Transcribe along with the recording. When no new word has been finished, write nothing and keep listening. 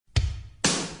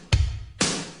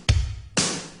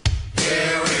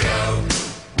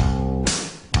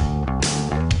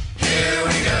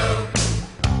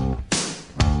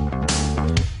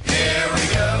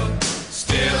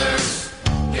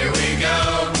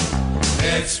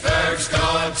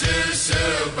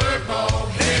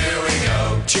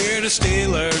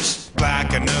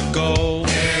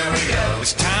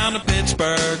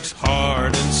Pittsburgh's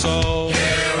heart and soul.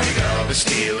 Here we go. The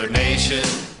Steeler Nation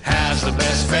has the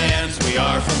best fans. We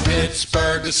are from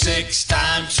Pittsburgh, the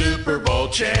six-time Super Bowl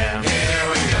champ. Here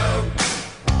we go.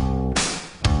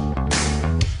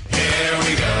 Here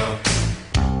we go.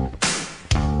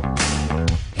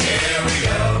 Here we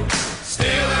go.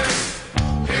 Steelers,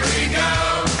 here we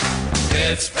go.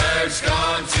 Pittsburgh's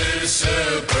gone to the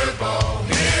Super Bowl.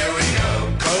 Here we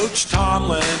go. Coach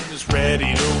Tomlin is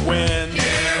ready to win.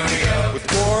 Here we go. With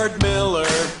Ward Miller,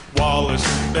 Wallace,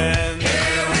 and Ben.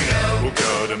 Here we go. We'll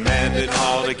go to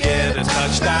Mendenhall to get a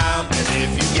touchdown. And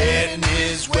if you get in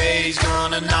his way, he's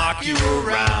gonna knock you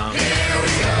around. Here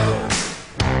we go.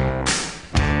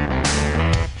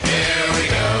 Here we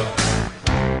go.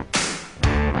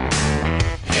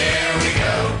 Here we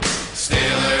go.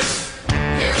 Steelers,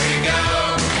 here we go.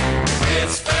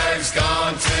 Pittsburgh's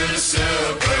gone to the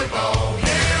Super Bowl.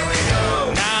 Here we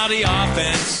go. Now the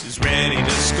offense is ready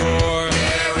to score.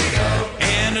 Here we go.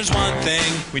 And there's one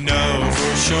thing we know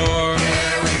for sure.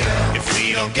 Here we go. If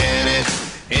we don't get it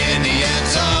in the end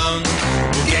zone,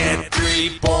 we'll get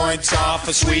 3 points off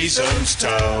of Sweezum's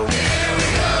toe. Here we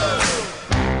go.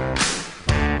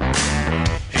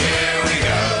 Here we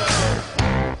go.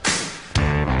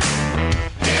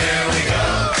 Here we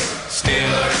go.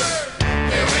 Steelers,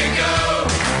 here we go.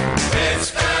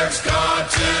 Pittsburgh's gone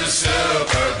to the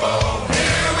Super Bowl.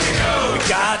 Here we go. We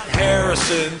got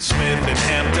Harrison, Smith, and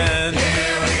Hampton.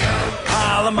 Here we go.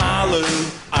 Palamalu,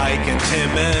 Ike, and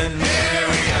Timmons. Here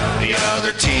we go. The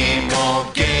other team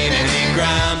won't gain any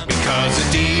ground because the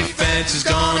defense is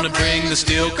gonna bring the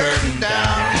steel curtain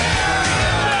down.